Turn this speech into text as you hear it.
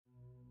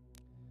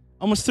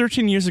Almost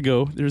 13 years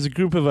ago, there was a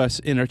group of us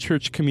in our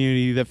church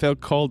community that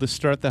felt called to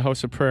start the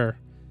House of Prayer.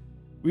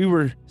 We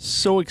were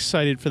so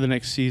excited for the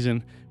next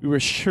season. We were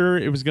sure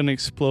it was going to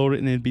explode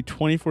and it'd be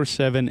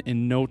 24/7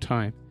 in no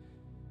time.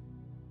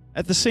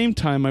 At the same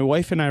time, my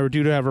wife and I were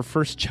due to have our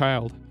first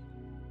child.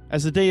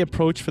 As the day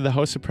approached for the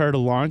House of Prayer to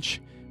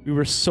launch, we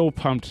were so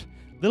pumped.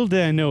 Little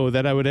did I know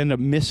that I would end up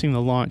missing the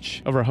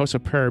launch of our House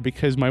of Prayer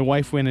because my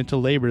wife went into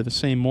labor the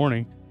same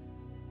morning.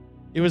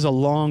 It was a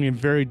long and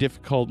very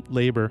difficult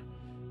labor,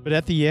 but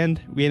at the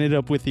end, we ended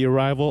up with the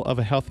arrival of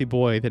a healthy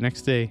boy the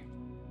next day.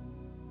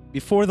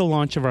 Before the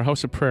launch of our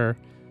House of Prayer,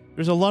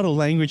 there's a lot of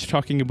language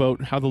talking about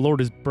how the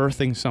Lord is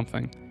birthing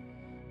something.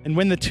 And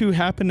when the two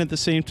happened at the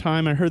same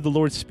time, I heard the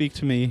Lord speak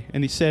to me,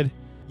 and he said,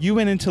 "You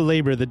went into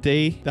labor the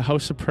day the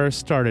House of Prayer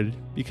started,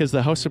 because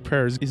the House of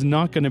Prayer is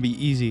not going to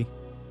be easy.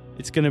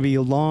 It's going to be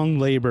a long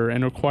labor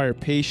and require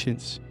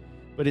patience,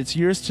 but it's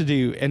yours to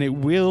do, and it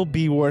will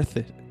be worth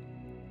it."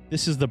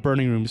 This is the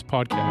Burning Rooms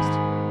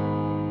podcast.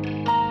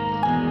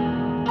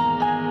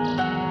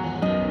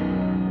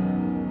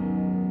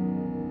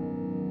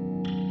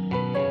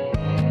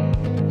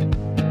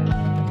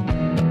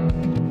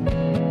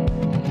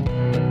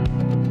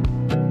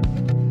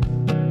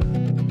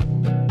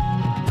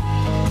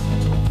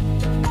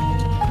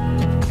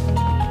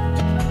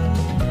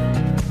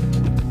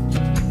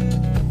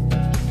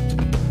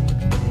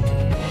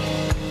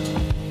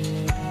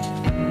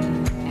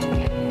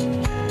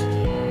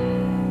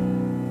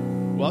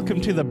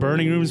 Welcome to the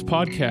Burning Rooms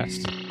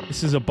podcast.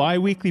 This is a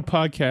bi-weekly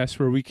podcast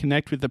where we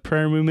connect with the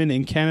prayer movement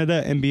in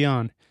Canada and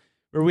beyond,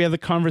 where we have the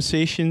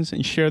conversations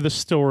and share the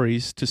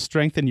stories to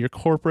strengthen your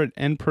corporate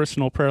and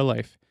personal prayer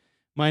life.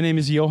 My name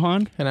is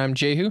Johan. And I'm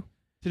Jehu.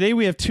 Today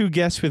we have two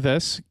guests with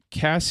us,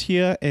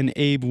 Cassia and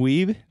Abe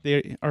Weeb.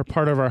 They are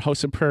part of our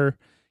House of Prayer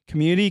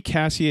community.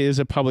 Cassia is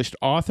a published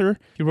author.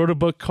 She wrote a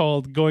book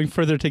called Going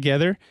Further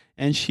Together,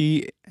 and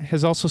she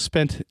has also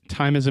spent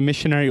time as a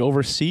missionary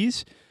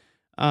overseas.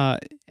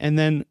 And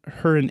then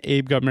her and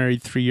Abe got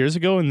married 3 years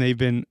ago, and they've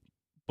been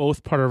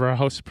both part of our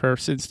House of Prayer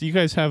since. Do you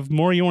guys have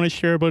more you want to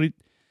share about it?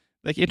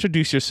 Like,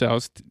 introduce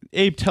yourselves.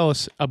 Abe, tell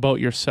us about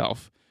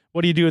yourself.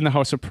 What do you do in the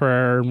House of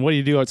Prayer, and what do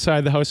you do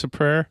outside the House of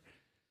Prayer?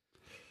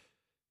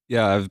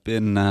 Yeah, I've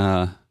been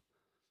a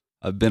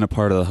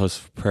part of the House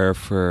of Prayer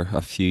for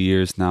a few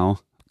years now.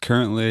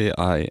 Currently,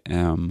 I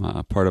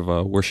am part of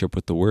a Worship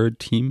with the Word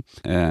team,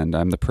 and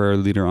I'm the prayer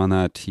leader on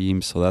that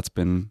team, so that's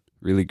been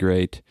really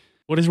great.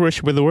 What is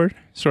Worship with the Word?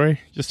 Sorry,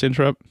 just to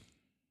interrupt.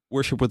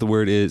 Worship with the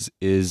Word is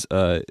it's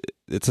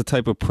a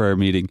type of prayer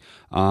meeting.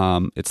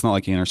 It's not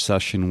like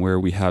intercession where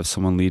we have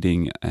someone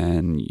leading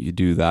and you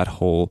do that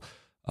whole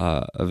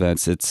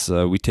events. It's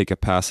we take a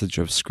passage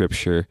of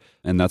Scripture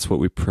and that's what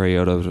we pray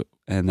out of,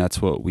 and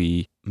that's what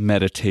we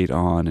meditate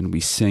on and we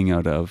sing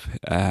out of.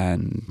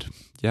 And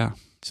yeah.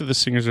 So the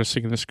singers are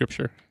singing the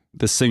Scripture.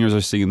 The singers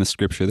are singing the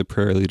Scripture. The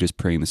prayer leaders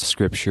praying the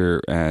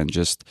Scripture and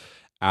just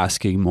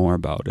asking more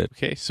about it.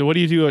 Okay, so what do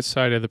you do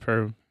outside of the prayer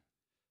room?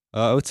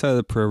 Outside of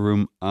the prayer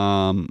room,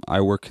 I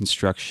work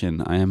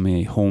construction. I am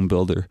a home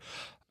builder.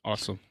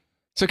 Awesome.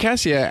 So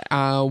Cassia,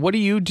 what do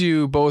you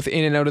do both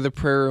in and out of the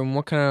prayer room?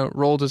 What kind of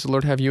role does the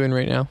Lord have you in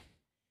right now?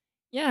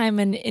 Yeah, I'm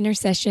an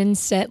intercession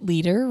set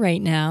leader right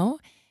now.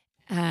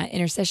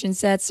 Intercession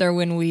sets are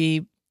when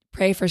we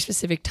pray for a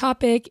specific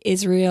topic,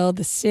 Israel,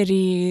 the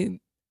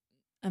city,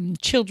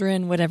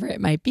 children, whatever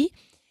it might be.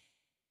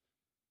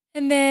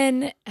 And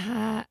then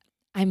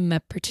I'm a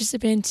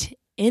participant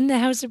in the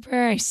House of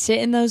Prayer. I sit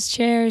in those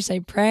chairs. I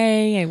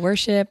pray. I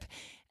worship.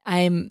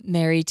 I'm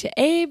married to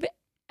Abe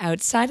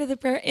outside of the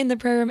prayer, in the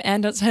prayer room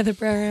and outside the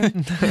prayer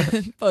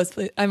room. Both.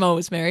 I'm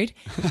always married.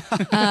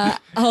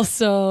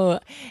 Also,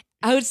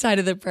 outside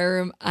of the prayer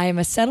room, I'm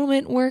a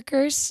settlement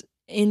worker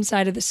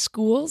inside of the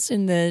schools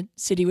in the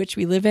city which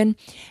we live in.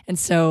 And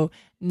so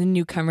the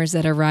newcomers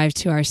that arrive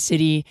to our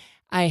city,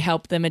 I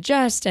help them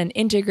adjust and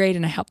integrate,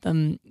 and I help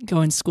them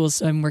go in schools.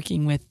 So I'm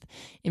working with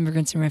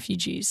immigrants and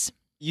refugees.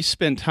 You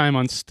spent time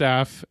on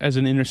staff as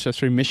an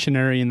intercessory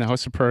missionary in the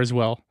House of Prayer as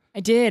well. I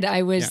did.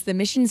 I was the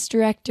missions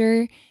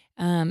director,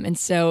 and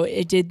so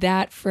I did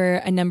that for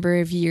a number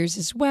of years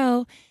as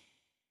well.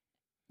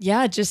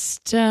 Yeah,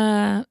 just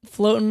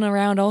floating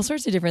around all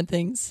sorts of different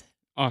things.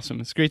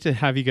 Awesome. It's great to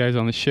have you guys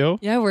on the show.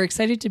 Yeah, we're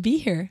excited to be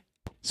here.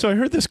 So I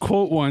heard this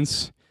quote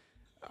once.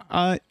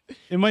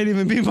 It might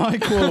even be my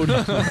quote.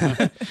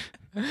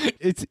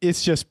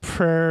 It's just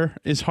prayer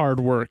is hard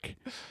work.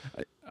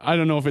 I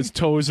don't know if it's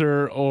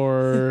Tozer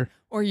or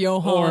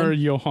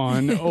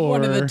Johan or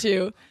one of the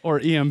two, or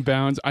E.M.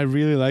 Bounds. I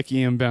really like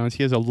E.M. Bounds.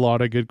 He has a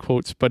lot of good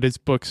quotes, but his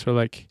books are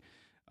like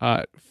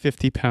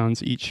 50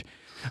 pounds each.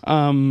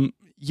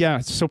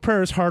 So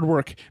prayer is hard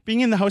work.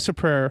 Being in the House of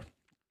Prayer,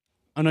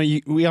 I know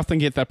we often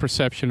get that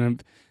perception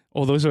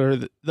of, those are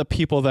the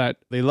people that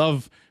they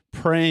love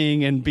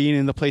praying and being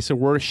in the place of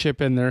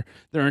worship, and they're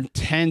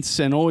intense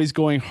and always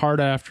going hard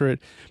after it.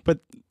 But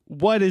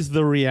what is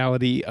the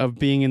reality of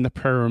being in the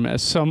prayer room?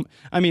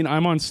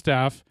 I'm on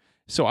staff,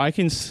 so I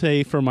can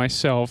say for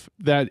myself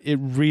that it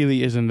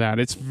really isn't that.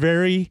 It's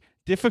very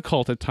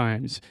difficult at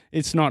times.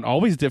 It's not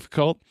always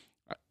difficult,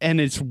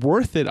 and it's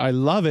worth it. I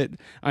love it.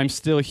 I'm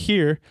still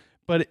here,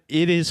 but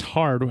it is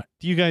hard.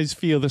 Do you guys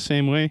feel the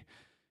same way?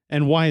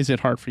 And why is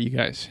it hard for you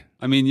guys?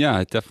 I mean, yeah,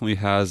 it definitely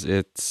has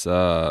its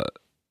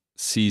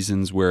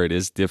seasons where it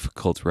is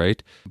difficult,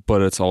 right?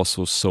 But it's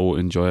also so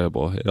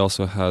enjoyable. It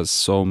also has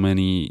so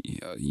many,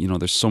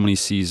 there's so many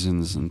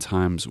seasons and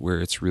times where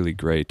it's really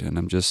great. And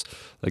I'm just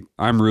like,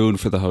 I'm ruined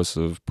for the House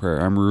of Prayer.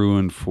 I'm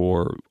ruined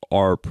for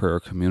our prayer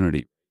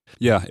community.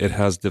 Yeah, it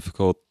has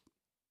difficult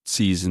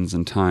seasons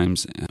and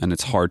times, and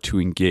it's hard to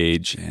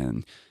engage,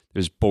 and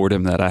there's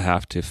boredom that I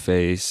have to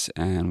face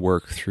and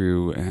work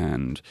through,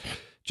 and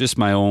just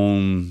my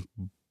own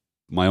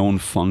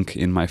funk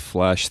in my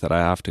flesh that I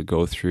have to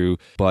go through.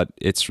 But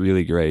it's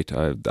really great.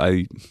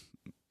 I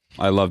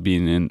love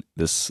being in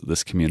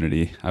this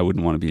community. I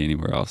wouldn't want to be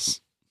anywhere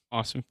else.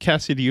 Awesome.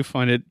 Cassie, do you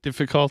find it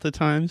difficult at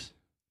times?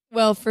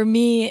 Well, for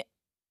me,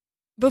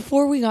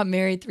 before we got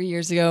married 3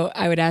 years ago,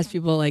 I would ask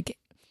people like,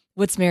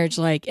 what's marriage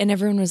like? And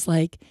everyone was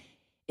like,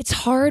 it's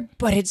hard,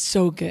 but it's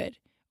so good.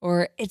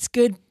 Or it's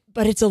good,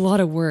 but it's a lot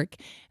of work.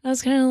 And I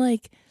was kind of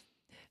like,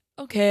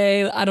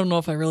 okay, I don't know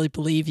if I really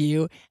believe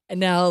you.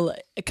 And now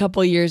a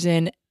couple years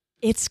in,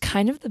 it's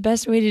kind of the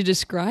best way to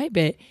describe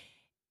it.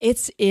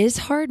 It is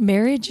hard.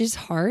 Marriage is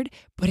hard,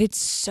 but it's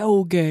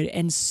so good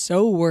and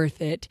so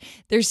worth it.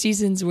 There's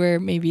seasons where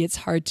maybe it's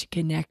hard to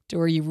connect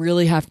or you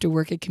really have to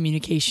work at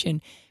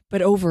communication.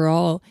 But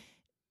overall,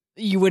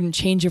 you wouldn't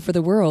change it for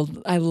the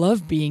world. I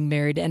love being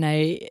married, and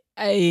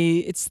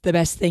it's the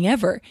best thing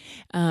ever.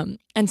 And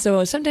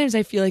so sometimes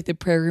I feel like the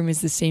prayer room is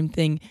the same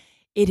thing.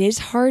 It is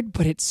hard,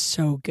 but it's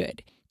so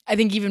good. I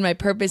think even my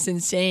purpose in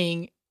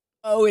saying,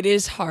 oh, it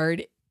is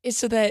hard, is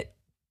so that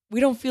we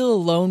don't feel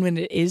alone when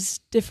it is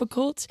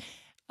difficult.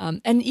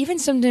 And even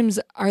sometimes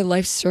our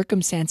life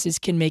circumstances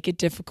can make it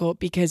difficult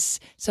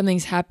because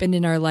something's happened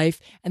in our life,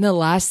 and the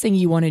last thing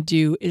you want to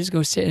do is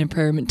go sit in a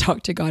prayer room and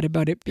talk to God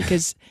about it,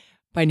 because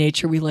by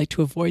nature, we like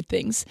to avoid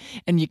things,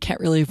 and you can't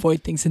really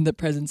avoid things in the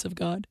presence of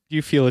God. Do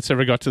you feel it's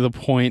ever got to the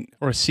point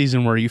or a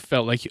season where you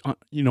felt like,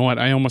 you know what,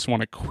 I almost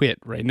want to quit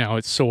right now.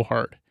 It's so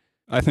hard.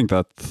 I think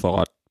that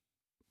thought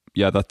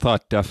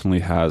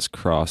definitely has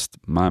crossed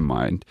my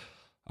mind.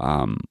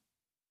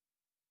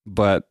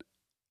 But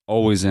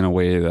always in a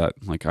way that,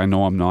 like, I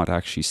know I'm not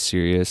actually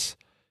serious.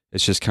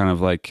 It's just kind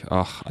of like,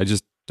 I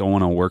just don't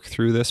want to work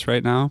through this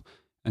right now.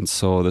 And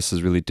so this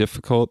is really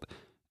difficult,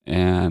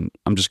 and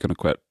I'm just going to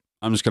quit.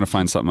 I'm just going to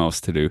find something else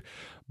to do.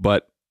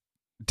 But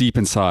deep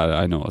inside,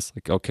 I know it's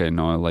like, okay,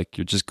 no, like,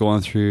 you're just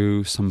going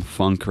through some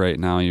funk right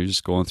now. You're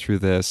just going through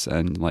this.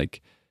 And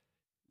like,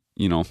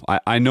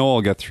 I know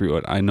I'll get through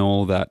it. I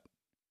know that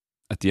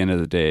at the end of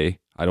the day,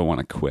 I don't want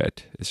to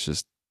quit. It's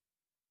just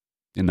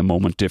in the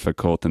moment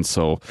difficult. And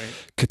so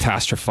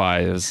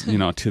catastrophize,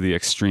 to the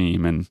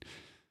extreme, and,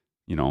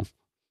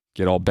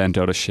 get all bent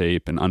out of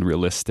shape and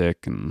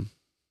unrealistic. And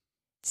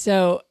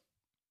so,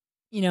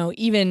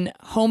 even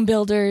home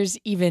builders,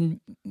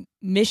 even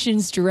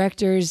missions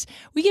directors,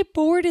 we get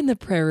bored in the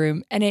prayer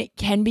room, and it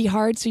can be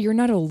hard. So you're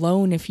not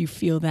alone if you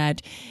feel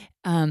that.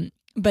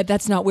 But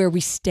that's not where we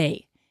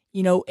stay.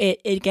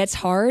 It gets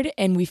hard,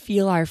 and we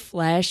feel our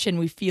flesh and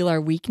we feel our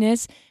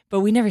weakness, but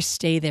we never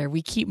stay there.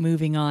 We keep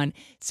moving on.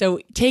 So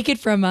take it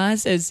from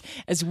us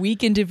as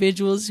weak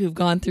individuals who've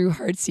gone through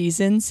hard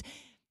seasons.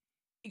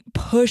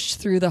 Push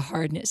through the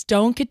hardness.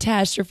 Don't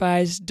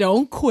catastrophize.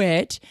 Don't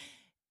quit.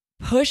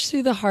 Push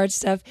through the hard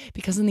stuff,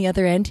 because on the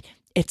other end,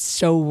 it's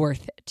so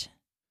worth it.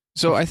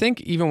 So I think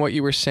even what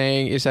you were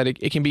saying is that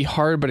it can be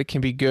hard, but it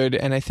can be good.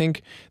 And I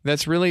think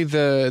that's really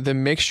the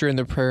mixture in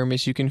the prayer room.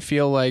 Is you can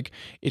feel like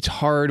it's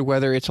hard,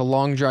 whether it's a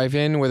long drive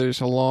in, whether it's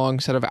a long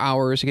set of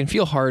hours. It can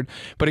feel hard,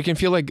 but it can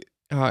feel like,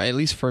 at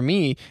least for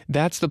me,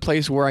 that's the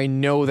place where I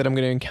know that I'm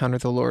going to encounter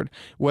the Lord.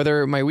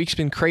 Whether my week's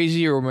been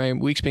crazy or my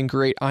week's been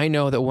great, I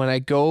know that when I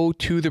go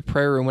to the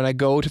prayer room, when I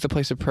go to the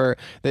place of prayer,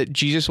 that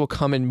Jesus will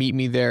come and meet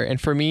me there.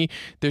 And for me,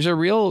 there's a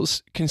real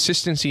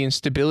consistency and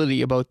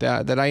stability about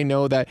that I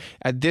know that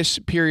at this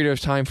period of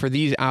time, for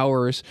these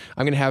hours,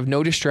 I'm going to have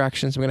no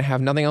distractions. I'm going to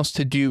have nothing else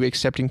to do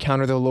except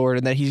encounter the Lord,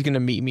 and that He's going to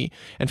meet me.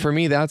 And for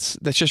me, that's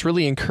just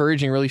really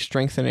encouraging, really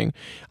strengthening.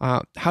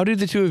 How did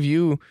the two of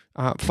you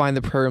find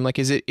the prayer room? Like,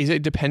 is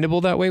it dependable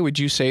that way? Would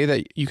you say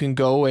that you can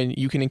go and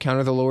you can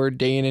encounter the Lord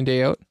day in and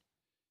day out?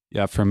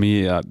 Yeah, for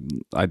me,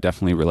 I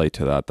definitely relate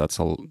to that.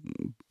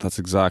 That's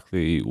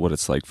exactly what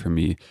it's like for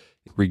me.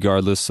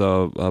 Regardless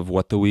of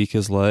what the week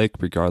is like,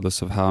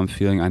 regardless of how I'm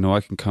feeling, I know I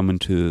can come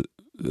into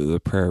the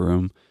prayer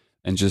room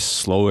and just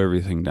slow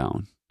everything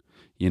down.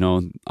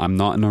 I'm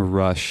not in a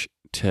rush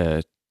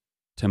to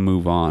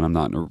move on. I'm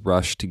not in a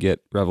rush to get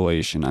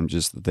revelation. I'm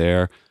just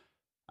there.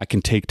 I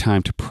can take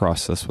time to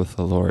process with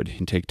the Lord. I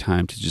can take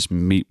time to just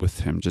meet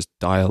with Him, just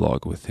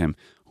dialogue with Him,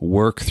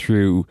 work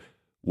through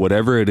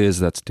whatever it is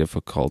that's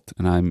difficult.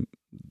 And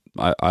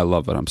I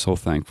love it. I'm so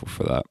thankful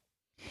for that.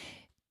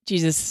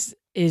 Jesus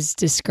is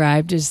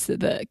described as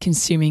the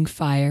consuming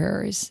fire,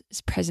 or his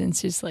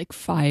presence is like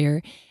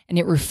fire, and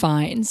it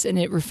refines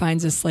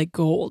us like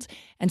gold.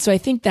 And so I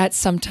think that's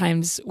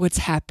sometimes what's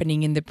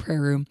happening in the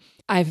prayer room.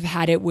 I've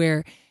had it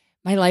where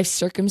my life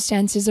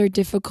circumstances are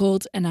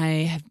difficult and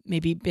I have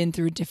maybe been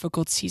through a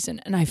difficult season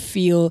and I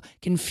feel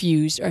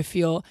confused or I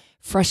feel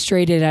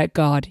frustrated at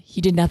God.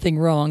 He did nothing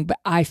wrong, but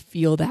I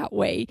feel that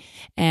way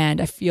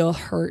and I feel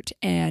hurt.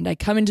 And I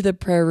come into the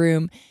prayer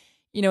room,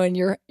 and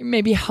you're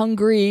maybe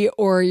hungry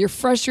or you're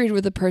frustrated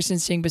with the person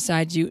sitting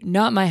beside you,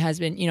 not my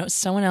husband,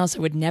 someone else. I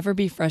would never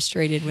be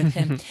frustrated with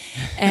him.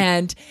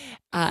 And,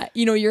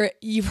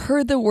 you've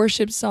heard the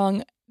worship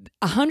song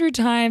 100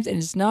 times and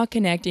it's not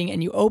connecting,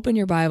 and you open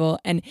your Bible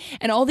and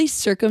all these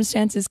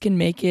circumstances can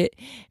make it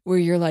where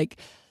you're like,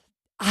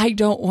 I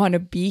don't want to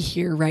be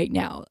here right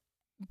now.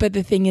 But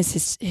the thing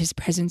is, his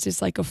presence is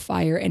like a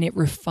fire, and it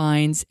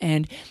refines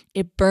and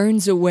it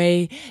burns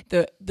away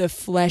the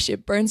flesh.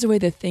 It burns away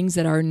the things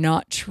that are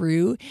not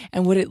true,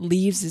 and what it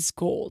leaves is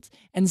gold.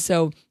 And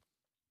so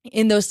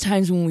in those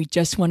times when we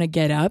just want to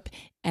get up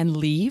and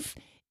leave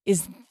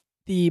is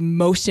the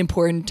most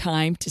important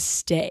time to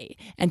stay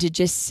and to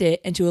just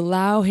sit and to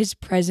allow his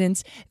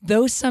presence,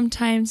 though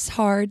sometimes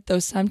hard, though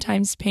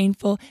sometimes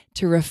painful,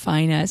 to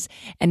refine us.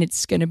 And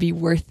it's going to be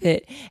worth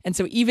it. And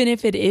so even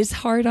if it is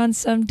hard on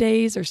some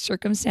days or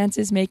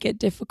circumstances make it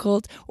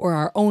difficult or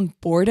our own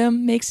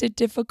boredom makes it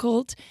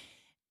difficult,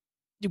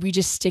 we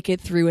just stick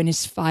it through, and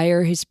his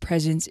fire, his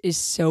presence is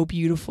so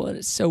beautiful and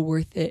it's so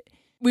worth it.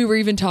 We were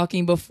even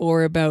talking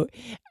before about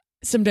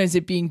sometimes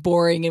it being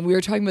boring, and we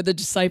were talking about the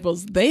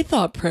disciples. They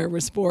thought prayer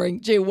was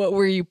boring. Jay, what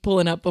were you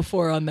pulling up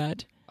before on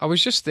that? I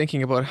was just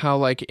thinking about how,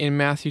 like, in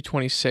Matthew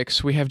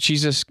 26, we have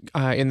Jesus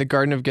in the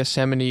Garden of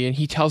Gethsemane, and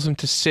he tells them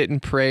to sit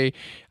and pray,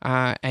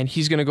 and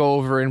he's going to go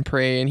over and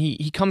pray, and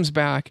he comes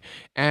back,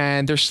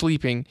 and they're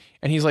sleeping,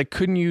 and he's like,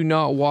 couldn't you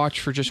not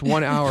watch for just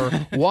 1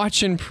 hour?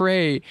 Watch and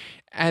pray.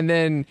 And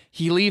then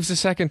he leaves the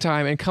second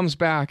time and comes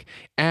back,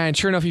 and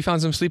sure enough, he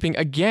finds them sleeping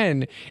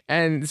again.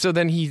 And so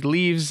then he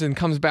leaves and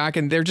comes back,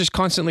 and they're just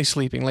constantly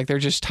sleeping. Like, they're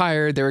just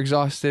tired, they're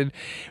exhausted.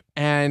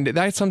 And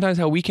that's sometimes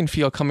how we can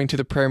feel coming to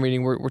the prayer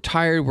meeting. We're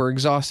tired, we're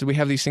exhausted, we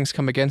have these things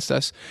come against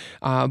us.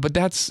 But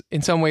that's,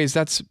 in some ways,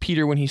 that's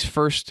Peter when he's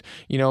first,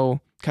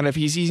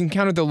 he's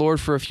encountered the Lord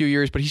for a few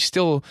years, but he's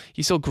still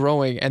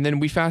growing. And then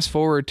we fast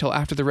forward till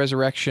after the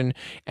resurrection,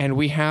 and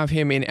we have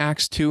him in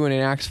Acts 2 and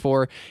in Acts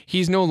 4.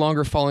 He's no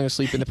longer falling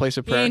asleep in the place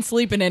of prayer. He ain't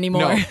sleeping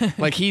anymore. No,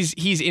 like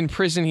he's in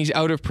prison, he's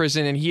out of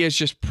prison, and he is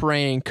just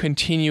praying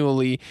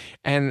continually.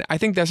 And I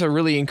think that's a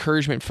really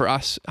encouragement for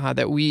us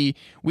that we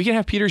can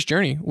have Peter's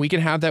journey. We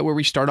can have that where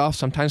we start off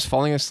sometimes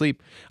falling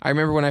asleep. I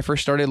remember when I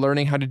first started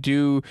learning how to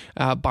do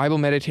Bible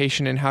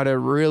meditation and how to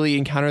really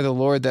encounter the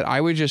Lord, that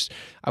I would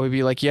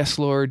be like, yes,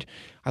 Lord,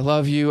 I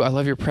love you. I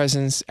love your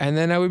presence. And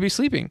then I would be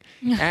sleeping.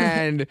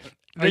 And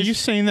are you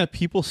saying that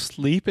people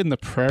sleep in the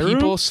prayer room?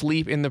 People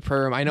sleep in the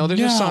prayer room. I know there's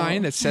a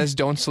sign that says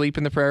don't sleep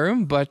in the prayer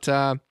room, but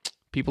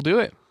people do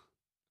it.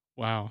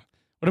 Wow.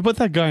 What about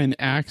that guy in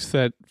Acts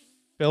that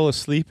fell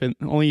asleep and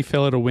only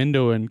fell out a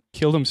window and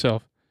killed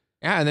himself?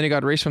 Yeah, and then he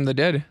got raised from the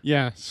dead.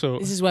 Yeah, so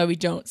this is why we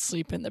don't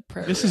sleep in the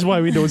prayer room. This is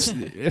why we don't,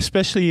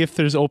 especially if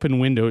there's open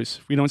windows.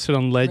 We don't sit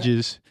on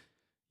ledges.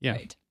 Right. Yeah.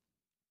 Right.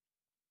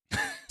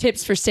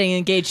 Tips for staying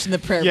engaged in the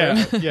prayer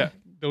room. Yeah.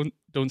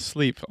 Don't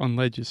sleep on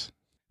ledges.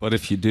 But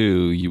if you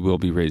do, you will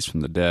be raised from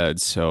the dead.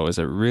 So is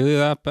it really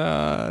that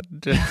bad?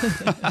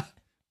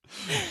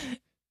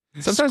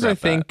 Sometimes I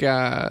think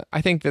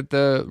that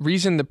the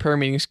reason the prayer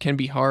meetings can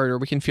be hard, or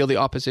we can feel the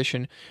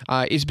opposition,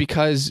 is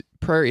because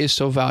prayer is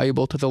so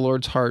valuable to the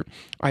Lord's heart.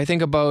 I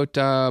think about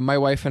my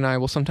wife and I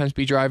will sometimes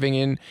be driving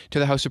in to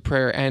the house of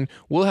prayer, and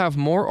we'll have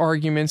more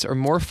arguments or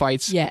more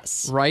fights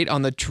right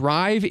on the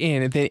drive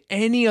in than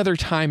any other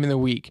time in the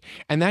week.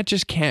 And that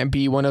just can't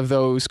be one of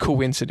those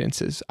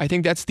coincidences. I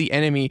think that's the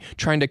enemy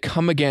trying to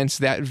come against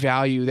that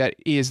value that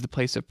is the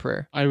place of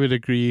prayer. I would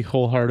agree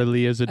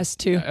wholeheartedly as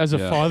a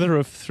father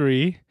of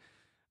 3.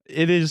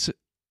 It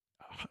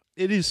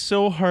is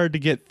so hard to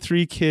get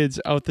 3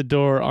 kids out the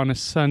door on a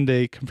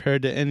Sunday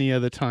compared to any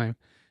other time.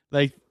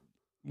 Like,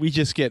 we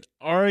just get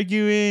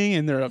arguing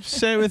and they're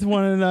upset with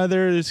one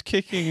another. There's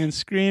kicking and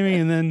screaming,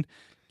 and then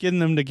getting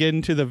them to get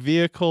into the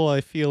vehicle.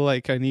 I feel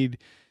like I need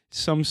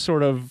some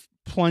sort of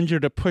plunger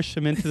to push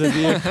them into the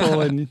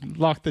vehicle and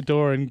lock the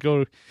door and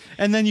go.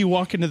 And then you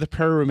walk into the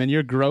prayer room and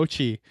you're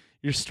grouchy.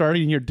 You're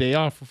starting your day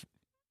off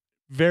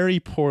very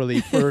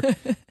poorly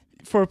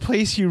for a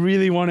place you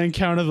really want to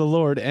encounter the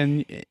Lord,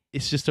 and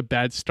it's just a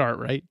bad start,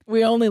 right?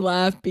 We only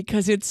laugh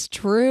because it's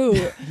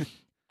true.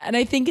 And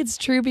I think it's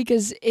true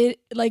because it,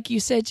 like you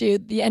said,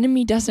 Jude, the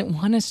enemy doesn't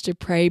want us to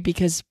pray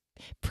because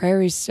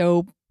prayer is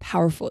so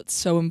powerful. It's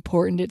so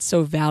important. It's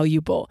so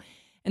valuable.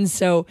 And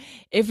so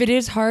if it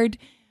is hard,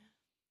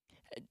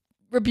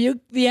 rebuke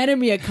the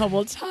enemy a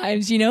couple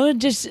times,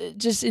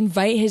 just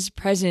invite his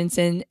presence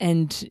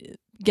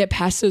and get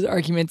past those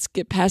arguments,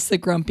 get past the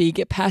grumpy,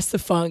 get past the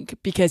funk,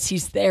 because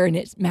he's there and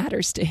it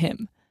matters to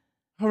him.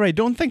 All right,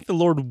 don't think the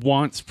Lord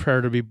wants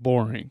prayer to be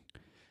boring.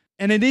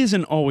 And it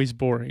isn't always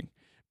boring.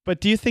 But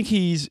do you think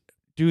he's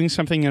doing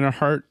something in our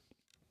heart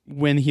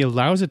when he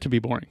allows it to be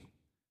boring?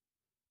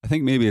 I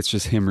think maybe it's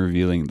just him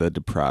revealing the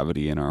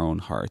depravity in our own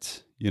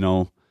hearts.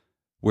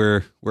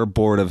 We're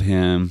bored of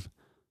him.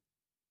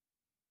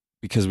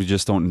 because we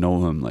just don't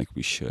know him like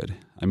we should.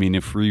 I mean,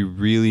 if we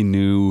really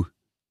knew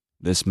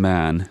this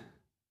man,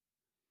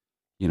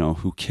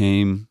 who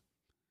came,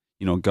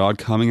 God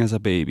coming as a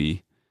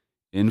baby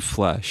in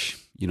flesh,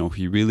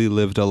 he really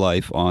lived a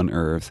life on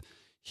earth.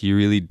 He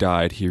really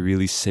died. He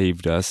really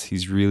saved us.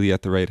 He's really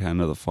at the right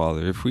hand of the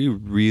Father. If we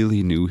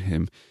really knew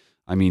him,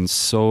 I mean,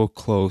 so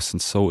close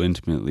and so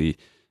intimately,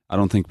 I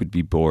don't think we'd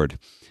be bored.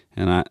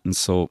 And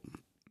so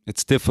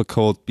it's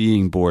difficult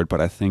being bored,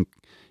 but I think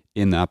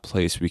in that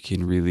place we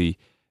can really,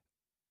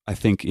 I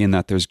think in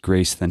that there's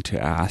grace then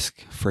to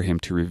ask for him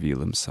to reveal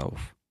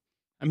himself.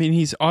 I mean,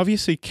 he's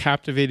obviously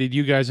captivated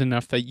you guys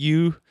enough that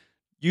you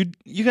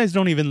guys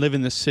don't even live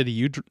in the city.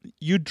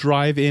 You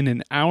drive in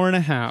an hour and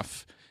a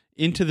half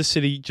into the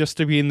city just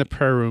to be in the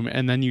prayer room,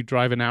 and then you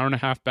drive an hour and a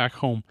half back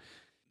home.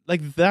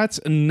 Like, that's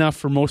enough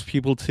for most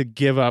people to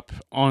give up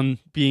on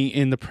being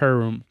in the prayer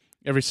room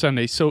every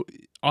Sunday. So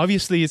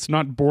obviously it's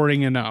not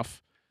boring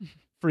enough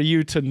for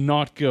you to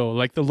not go.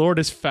 Like, the Lord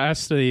is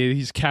fascinated.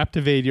 He's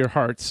captivated your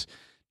hearts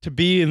to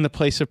be in the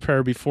place of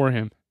prayer before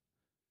him.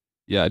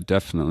 Yeah,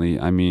 definitely.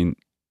 I mean,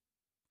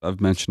 I've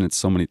mentioned it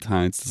so many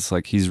times. It's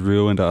like he's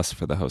ruined us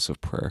for the house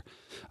of prayer.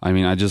 I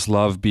mean, I just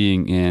love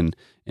being in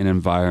an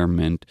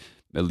environment,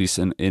 at least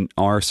in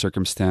our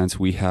circumstance,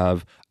 we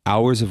have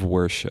hours of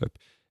worship.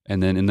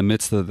 And then in the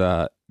midst of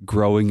that,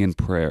 growing in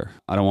prayer.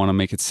 I don't want to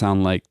make it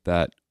sound like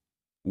that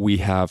we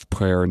have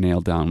prayer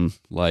nailed down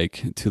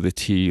like to the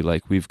T,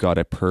 like we've got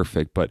it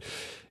perfect, but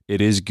it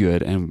is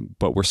good,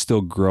 but we're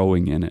still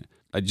growing in it.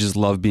 I just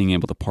love being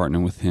able to partner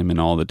with him in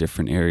all the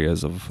different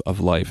areas of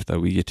life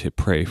that we get to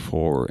pray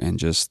for. And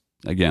just,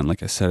 again,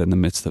 like I said, in the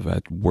midst of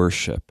that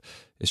worship,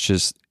 it's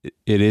just,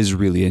 it is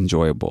really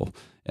enjoyable.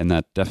 And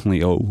that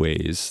definitely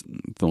outweighs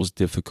those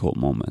difficult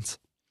moments.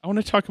 I want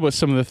to talk about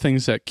some of the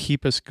things that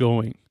keep us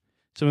going,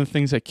 some of the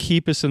things that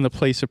keep us in the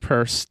place of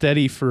prayer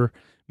steady for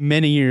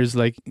many years.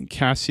 Like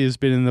Cassie has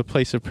been in the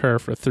place of prayer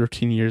for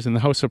 13 years, in the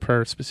house of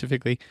prayer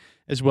specifically,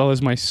 as well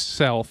as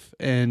myself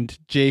and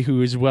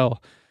Jehu as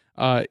well.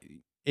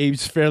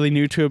 Abe's fairly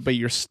new to it, but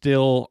you're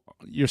still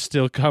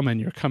coming.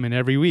 You're coming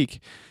every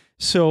week.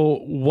 So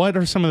what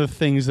are some of the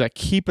things that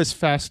keep us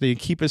fascinated,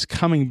 keep us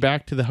coming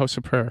back to the house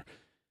of prayer?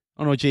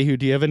 I don't know, Jehu,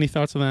 do you have any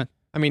thoughts on that?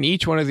 I mean,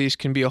 each one of these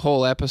can be a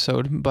whole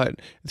episode, but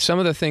some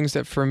of the things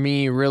that for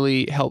me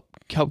really help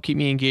keep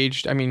me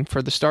engaged, I mean,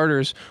 for the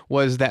starters,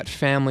 was that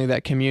family,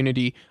 that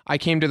community. I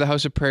came to the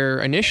house of prayer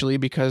initially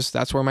because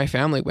that's where my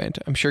family went.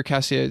 I'm sure,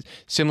 Cassia,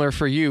 similar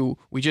for you.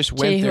 We just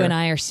went Jehu there. and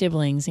I are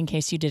siblings, in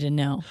case you didn't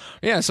know.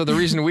 Yeah, so the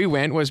reason we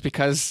went was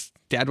because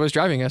Dad was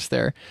driving us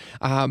there.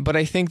 But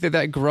I think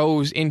that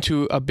grows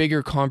into a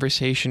bigger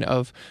conversation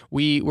of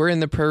we're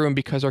in the prayer room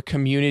because our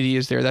community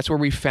is there. That's where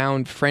we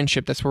found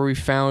friendship. That's where we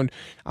found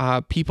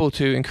people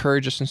to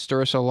encourage us and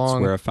stir us along.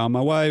 That's where I found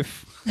my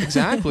wife.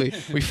 Exactly.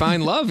 We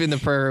find love in the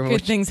prayer room.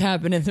 Good things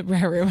happen in the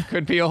prayer room.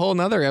 Could be a whole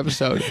nother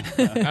episode.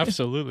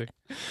 Absolutely.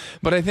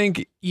 But I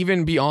think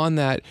even beyond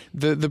that,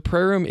 the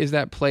prayer room is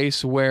that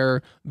place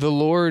where the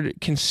Lord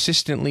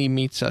consistently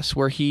meets us,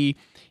 where He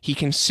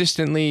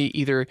consistently,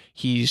 either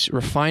he's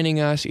refining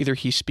us, either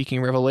he's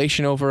speaking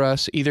revelation over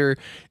us, either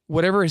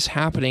whatever is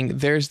happening,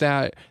 there's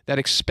that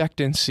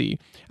expectancy.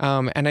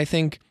 And I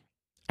think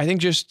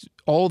just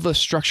all the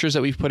structures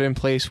that we've put in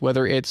place,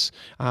 whether it's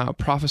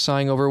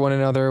prophesying over one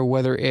another,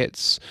 whether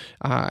it's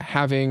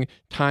having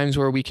times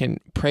where we can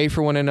pray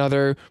for one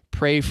another,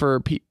 pray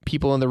for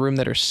people in the room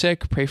that are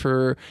sick, pray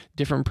for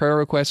different prayer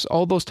requests,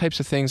 all those types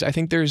of things. I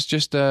think there's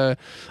just an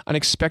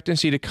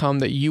expectancy to come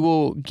that you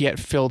will get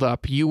filled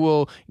up. You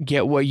will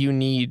get what you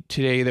need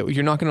today, that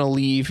you're not going to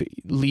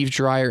leave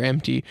dry or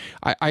empty.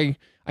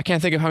 I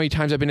can't think of how many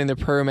times I've been in the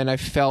prayer room and I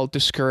felt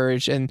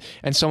discouraged and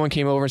someone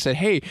came over and said,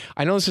 "Hey,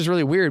 I know this is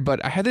really weird,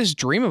 but I had this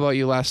dream about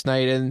you last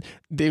night," and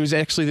there was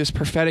actually this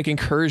prophetic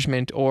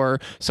encouragement. Or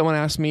someone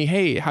asked me,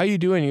 "Hey, how you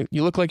doing?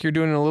 You look like you're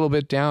doing a little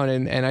bit down."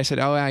 And I said,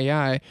 "Oh, yeah,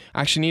 I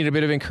actually need a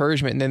bit of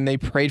encouragement." And then they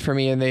prayed for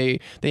me and they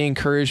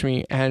encouraged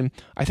me. And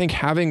I think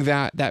having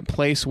that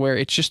place where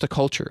it's just a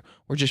culture,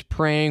 we're just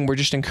praying, we're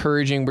just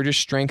encouraging, we're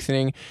just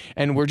strengthening,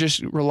 and we're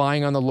just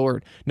relying on the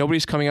Lord.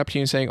 Nobody's coming up to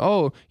you and saying,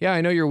 "Oh, yeah,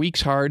 I know your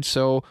week's hard,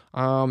 so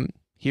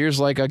here's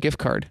like a gift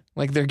card."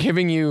 Like, they're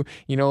giving you,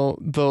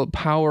 the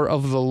power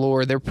of the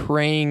Lord. They're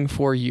praying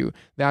for you.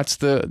 That's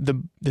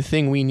the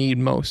thing we need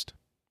most.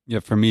 Yeah,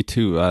 for me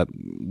too.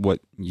 What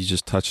you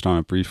just touched on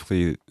it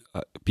briefly,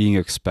 being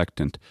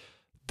expectant.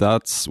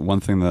 That's one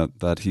thing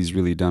that he's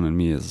really done in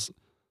me is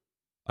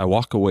I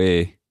walk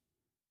away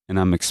and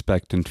I'm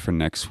expectant for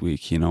next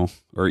week,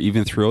 or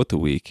even throughout the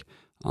week.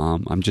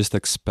 I'm just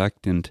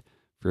expectant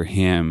for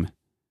him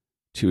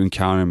to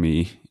encounter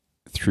me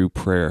through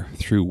prayer,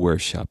 through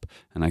worship.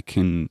 And I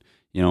can,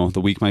 the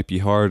week might be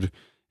hard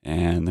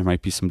and there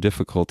might be some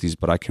difficulties,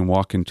 but I can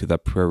walk into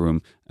that prayer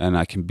room and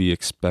I can be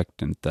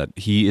expectant that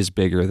he is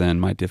bigger than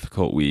my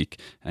difficult week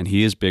and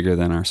he is bigger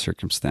than our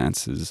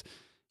circumstances.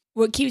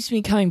 What keeps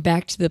me coming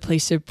back to the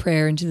place of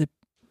prayer and to the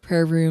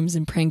prayer rooms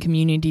and praying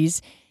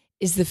communities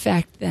is the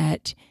fact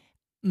that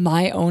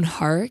my own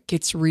heart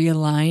gets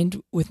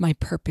realigned with my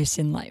purpose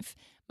in life.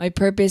 My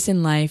purpose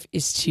in life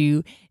is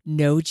to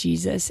know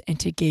Jesus and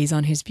to gaze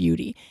on his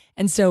beauty.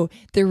 And so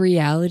the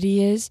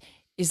reality is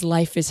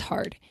life is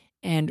hard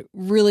and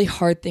really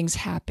hard things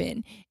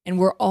happen. And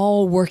we're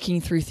all working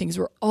through things.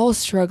 We're all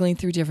struggling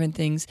through different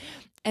things.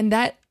 And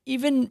that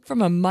even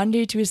from a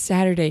Monday to a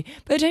Saturday,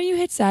 by the time you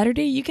hit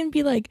Saturday, you can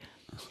be like,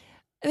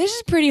 this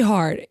is pretty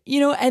hard,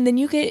 and then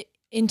you get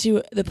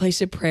into the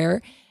place of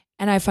prayer.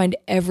 And I find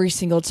every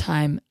single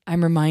time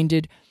I'm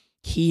reminded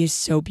he is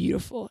so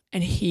beautiful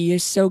and he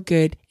is so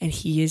good and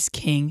he is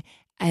king.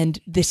 And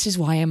this is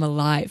why I'm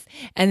alive.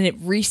 And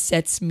it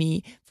resets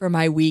me for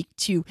my week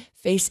to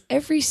face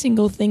every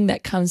single thing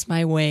that comes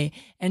my way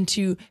and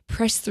to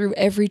press through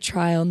every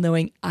trial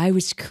knowing I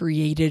was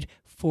created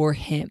for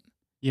him.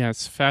 Yeah,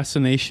 it's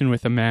fascination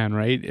with a man,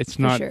 right? It's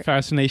not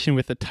fascination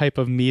with a type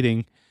of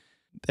meeting.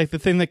 Like the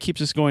thing that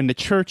keeps us going to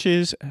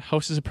churches,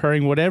 houses of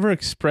praying, whatever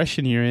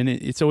expression you're in,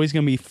 it's always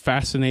going to be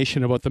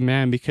fascination about the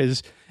man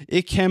because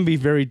it can be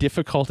very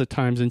difficult at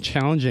times and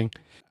challenging.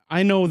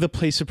 I know the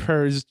place of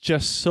prayer is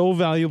just so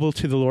valuable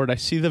to the Lord. I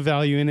see the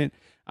value in it.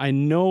 I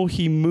know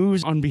he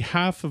moves on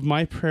behalf of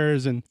my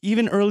prayers. And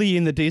even early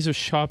in the days of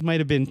SHOP, might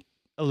have been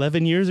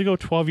 11 years ago,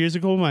 12 years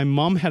ago, my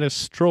mom had a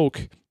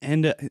stroke.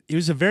 And it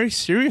was a very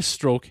serious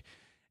stroke.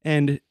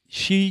 And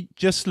she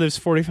just lives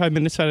 45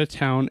 minutes out of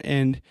town.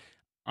 And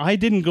I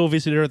didn't go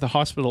visit her at the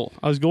hospital.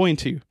 I was going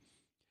to.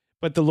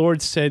 But the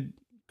Lord said,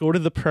 go to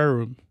the prayer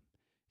room.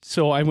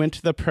 So I went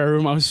to the prayer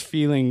room. I was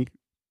feeling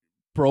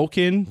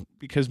broken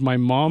because my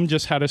mom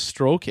just had a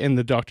stroke and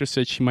the doctor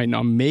said she might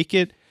not make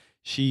it.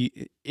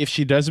 If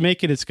she does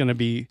make it, it's going to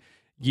be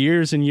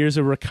years and years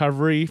of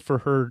recovery for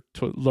her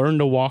to learn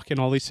to walk and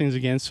all these things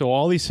again. So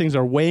all these things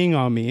are weighing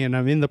on me and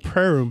I'm in the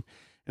prayer room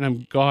and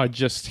I'm, God,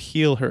 just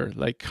heal her.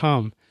 Like,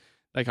 come.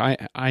 Like,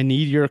 I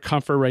need your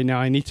comfort right now.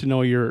 I need to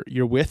know you're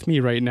with me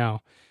right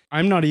now.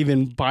 I'm not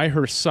even by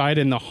her side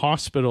in the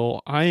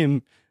hospital.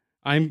 I'm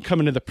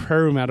coming to the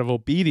prayer room out of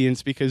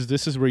obedience because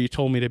this is where you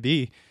told me to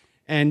be.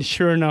 And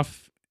sure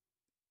enough,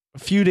 a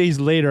few days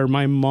later,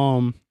 my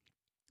mom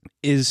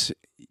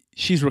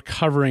she's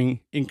recovering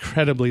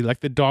incredibly.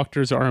 Like the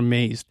doctors are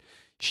amazed.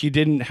 She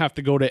didn't have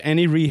to go to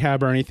any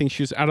rehab or anything.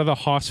 She was out of the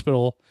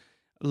hospital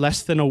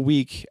less than a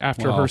week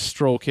after her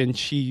stroke. And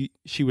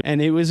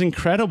and it was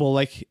incredible.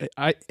 Like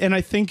I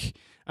think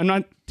I'm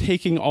not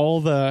taking all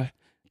the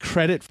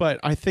credit, but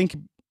I think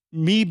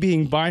me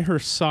being by her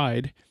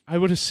side, I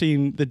would have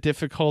seen the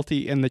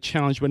difficulty and the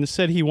challenge, but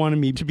instead he wanted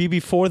me to be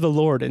before the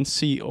Lord and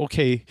see,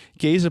 okay,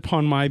 gaze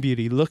upon my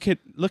beauty. Look at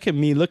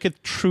me, look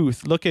at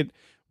truth, look at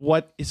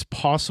what is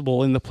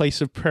possible in the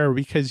place of prayer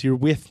because you're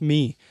with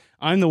me.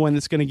 I'm the one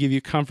that's going to give you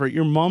comfort.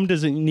 Your mom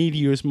doesn't need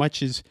you as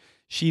much as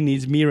she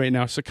needs me right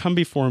now. So come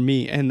before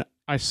me. And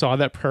I saw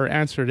that prayer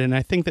answered. And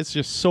I think that's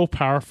just so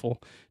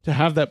powerful to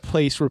have that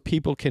place where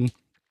people can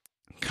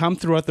come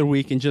throughout the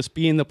week and just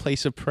be in the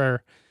place of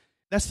prayer.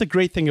 That's the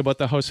great thing about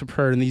the house of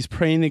prayer and these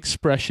praying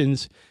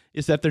expressions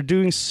is that they're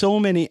doing so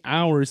many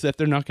hours that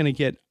they're not going to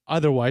get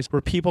otherwise,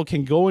 where people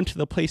can go into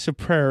the place of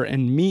prayer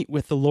and meet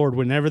with the Lord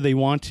whenever they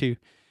want to.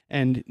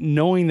 And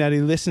knowing that he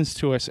listens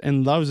to us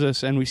and loves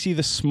us and we see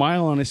the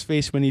smile on his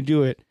face when he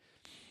do it,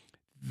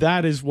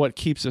 that is what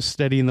keeps us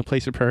steady in the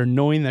place of prayer,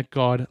 knowing that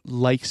God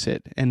likes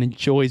it and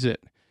enjoys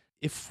it.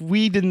 If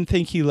we didn't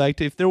think he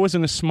liked it, if there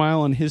wasn't a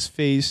smile on his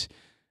face,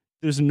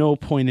 there's no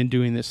point in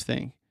doing this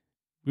thing.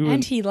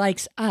 And he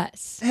likes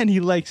us. And he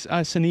likes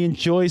us and he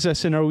enjoys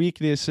us in our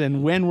weakness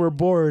and when we're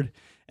bored.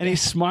 And he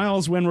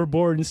smiles when we're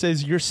bored and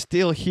says, you're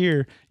still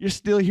here. You're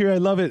still here. I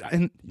love it.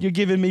 And you're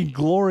giving me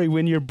glory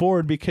when you're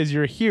bored because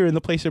you're here in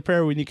the place of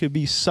prayer when you could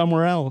be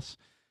somewhere else.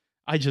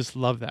 I just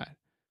love that.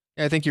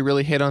 I think you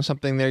really hit on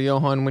something there,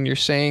 Johan, when you're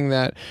saying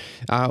that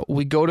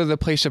we go to the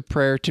place of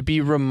prayer to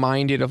be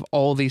reminded of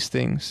all these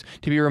things,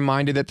 to be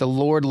reminded that the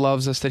Lord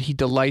loves us, that he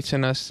delights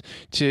in us,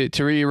 to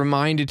be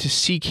reminded to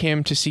seek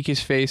him, to seek his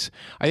face.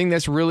 I think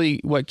that's really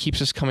what keeps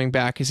us coming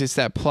back is it's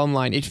that plumb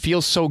line. It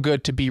feels so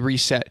good to be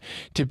reset,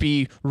 to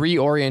be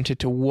reoriented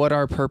to what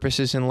our purpose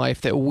is in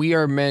life, that we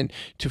are meant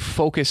to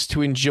focus,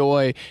 to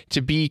enjoy,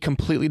 to be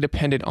completely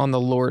dependent on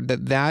the Lord,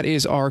 that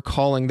is our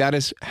calling. That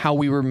is how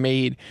we were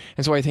made.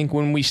 And so I think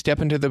when we step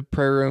into the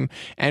prayer room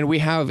and we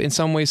have in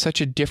some ways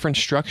such a different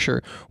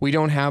structure, we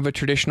don't have a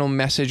traditional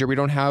message or we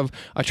don't have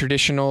a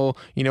traditional,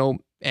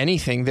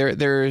 anything.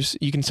 There's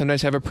you can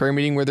sometimes have a prayer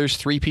meeting where there's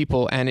 3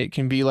 people and it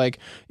can be like,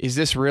 is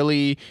this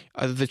really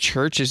the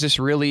church? Is this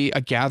really a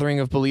gathering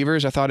of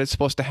believers? I thought it's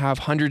supposed to have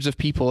hundreds of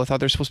people. I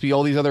thought there's supposed to be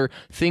all these other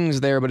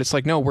things there, but it's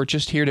like, no, we're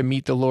just here to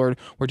meet the Lord.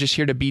 We're just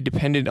here to be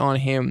dependent on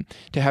him,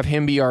 to have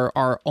him be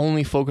our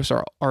only focus,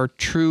 our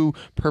true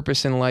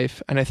purpose in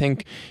life. And I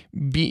think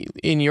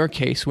in your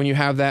case, when you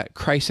have that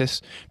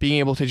crisis, being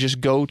able to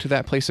just go to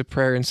that place of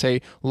prayer and say,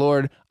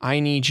 Lord, I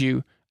need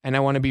you. And I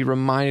want to be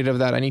reminded of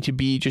that. I need to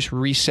be just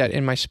reset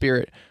in my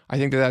spirit. I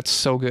think that's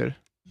so good.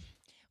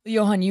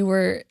 Johan, you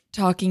were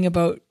talking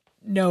about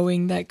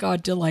knowing that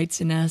God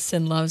delights in us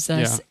and loves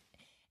us. Yeah.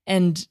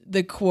 And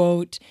the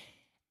quote,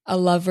 a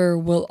lover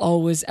will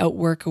always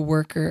outwork a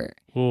worker.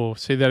 Oh,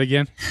 say that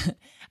again.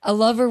 A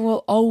lover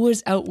will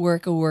always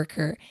outwork a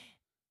worker.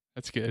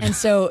 That's good. And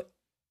so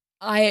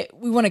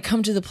we want to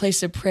come to the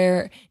place of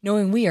prayer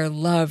knowing we are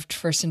loved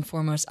first and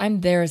foremost.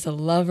 I'm there as a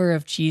lover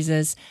of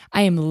Jesus.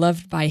 I am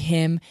loved by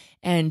him,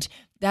 and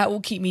that will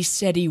keep me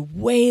steady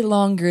way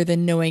longer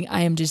than knowing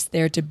I am just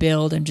there to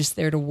build. I'm just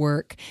there to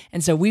work.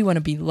 And so we want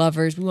to be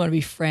lovers. We want to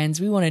be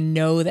friends. We want to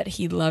know that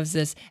he loves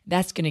us.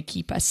 That's going to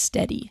keep us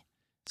steady.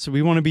 So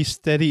we want to be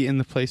steady in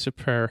the place of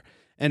prayer.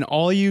 And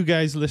all you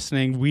guys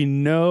listening, we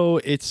know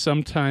it's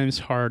sometimes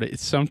hard.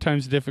 It's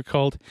sometimes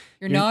difficult.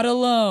 You're not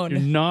alone.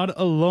 You're not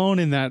alone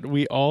in that.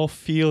 We all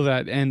feel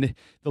that. And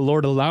the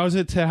Lord allows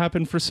it to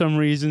happen for some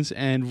reasons.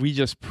 And we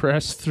just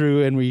press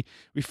through, and we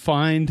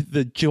find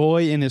the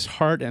joy in his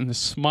heart and the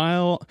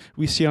smile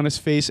we see on his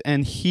face.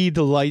 And he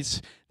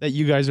delights that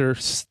you guys are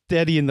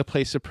steady in the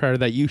place of prayer,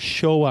 that you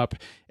show up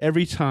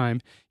every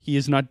time. He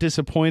is not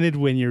disappointed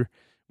when you're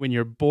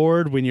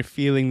bored, when you're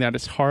feeling that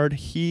it's hard.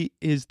 He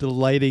is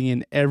delighting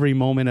in every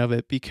moment of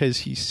it because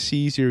he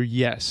sees your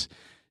yes.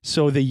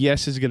 So the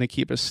yes is going to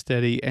keep us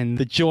steady, and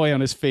the joy on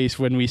his face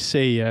when we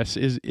say yes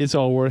is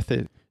all worth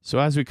it. So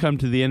as we come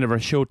to the end of our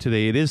show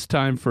today, it is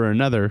time for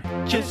another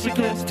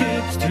Jessica's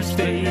tips to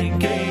stay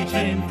engaged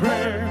in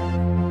prayer.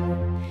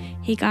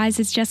 Hey guys,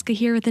 it's Jessica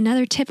here with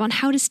another tip on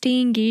how to stay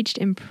engaged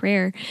in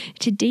prayer.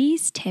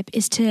 Today's tip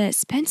is to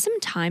spend some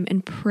time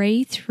and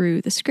pray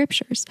through the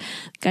scriptures.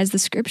 Guys, the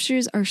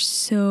scriptures are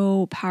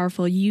so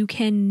powerful. You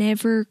can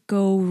never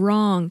go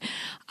wrong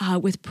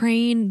with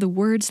praying the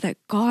words that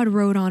God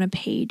wrote on a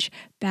page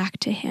back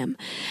to him.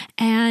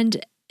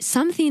 And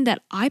something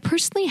that I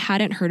personally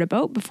hadn't heard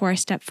about before I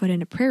stepped foot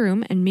in a prayer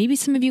room, and maybe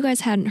some of you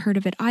guys hadn't heard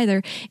of it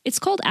either, it's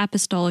called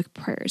apostolic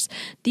prayers.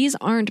 These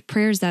aren't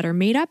prayers that are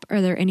made up or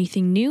they're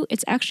anything new.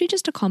 It's actually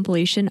just a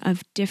compilation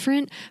of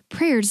different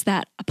prayers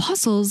that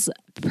apostles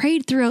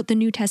prayed throughout the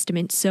New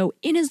Testament. So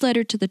in his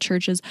letter to the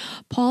churches,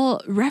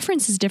 Paul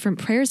references different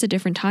prayers at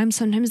different times.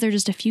 Sometimes they're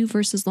just a few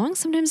verses long,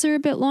 sometimes they're a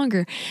bit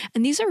longer.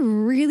 And these are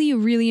really,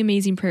 really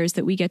amazing prayers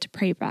that we get to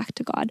pray back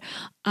to God.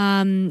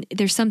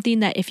 There's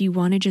something that if you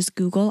want to just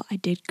Google, I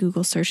did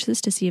Google search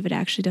this to see if it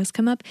actually does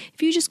come up.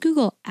 If you just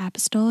Google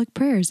apostolic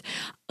prayers,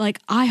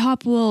 like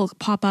IHOP will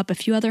pop up. A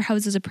few other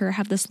houses of prayer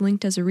have this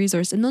linked as a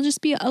resource, and there'll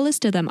just be a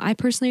list of them. I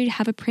personally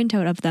have a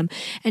printout of them.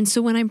 And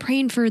so when I'm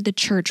praying for the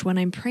church, when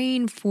I'm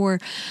praying for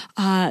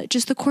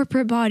just the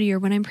corporate body, or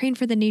when I'm praying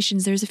for the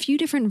nations, there's a few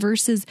different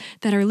verses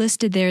that are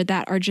listed there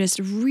that are just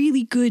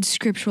really good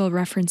scriptural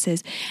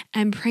references.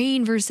 I'm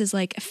praying verses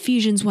like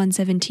Ephesians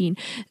 1:17,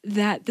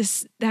 that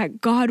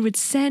God would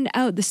send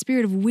out the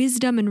spirit of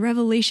wisdom and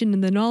revelation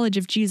and the knowledge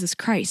of Jesus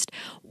Christ.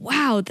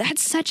 Wow,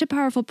 that's such a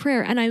powerful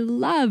prayer. And I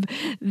love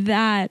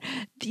that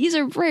these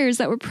are prayers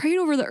that were prayed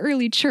over the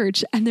early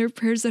church, and they're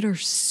prayers that are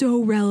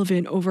so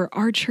relevant over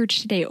our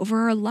church today, over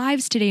our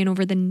lives today, and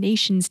over the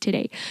nations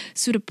today.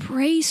 So to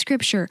pray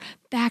scripture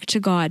back to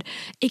God,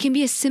 it can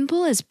be as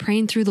simple as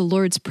praying through the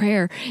Lord's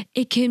Prayer.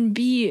 It can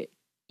be,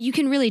 you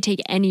can really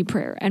take any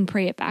prayer and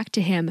pray it back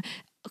to him.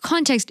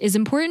 Context is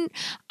important,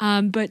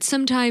 but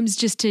sometimes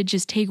just to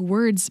take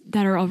words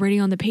that are already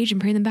on the page and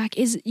pray them back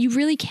you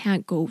really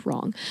can't go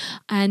wrong.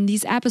 And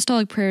these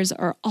apostolic prayers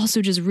are also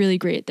just really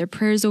great. They're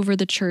prayers over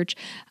the church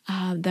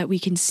that we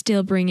can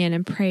still bring in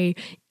and pray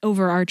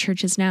over our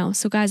churches now.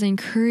 So guys, I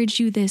encourage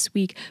you this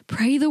week,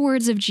 pray the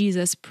words of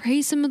Jesus,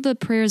 pray some of the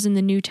prayers in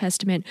the New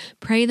Testament,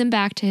 pray them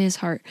back to his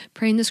heart.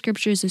 Praying the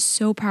scriptures is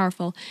so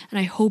powerful, and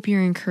I hope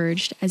you're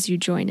encouraged as you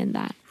join in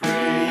that.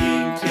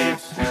 Praying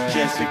tips,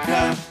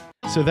 Jessica.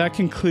 So that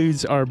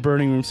concludes our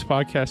Burning Rooms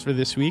podcast for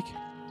this week.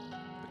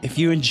 If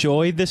you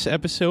enjoyed this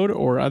episode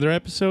or other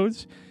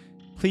episodes,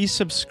 please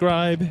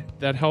subscribe.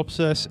 That helps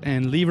us.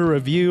 And leave a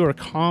review or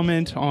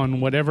comment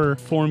on whatever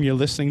form you're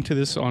listening to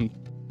this on,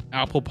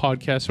 Apple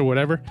Podcasts or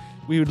whatever.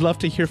 We would love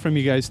to hear from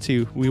you guys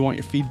too. We want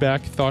your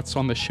feedback, thoughts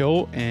on the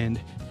show,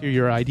 and hear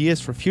your ideas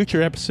for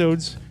future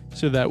episodes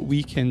so that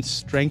we can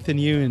strengthen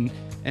you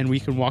and we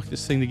can walk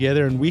this thing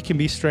together, and we can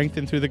be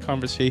strengthened through the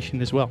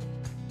conversation as well.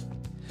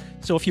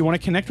 So if you want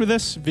to connect with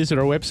us, visit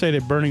our website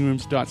at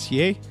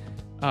burningrooms.ca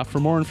for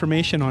more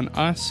information on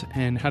us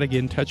and how to get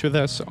in touch with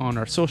us on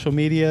our social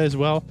media as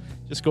well.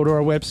 Just go to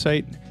our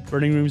website,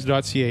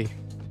 burningrooms.ca.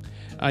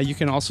 You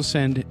can also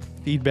send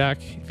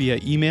feedback via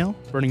email,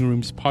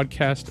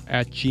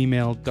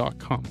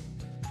 burningroomspodcast@gmail.com.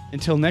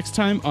 Until next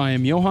time, I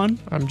am Johan.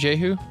 I'm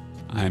Jehu.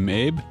 I'm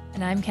Abe.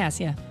 And I'm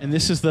Cassia. And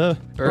this is the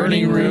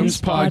Burning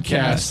Rooms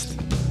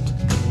Podcast.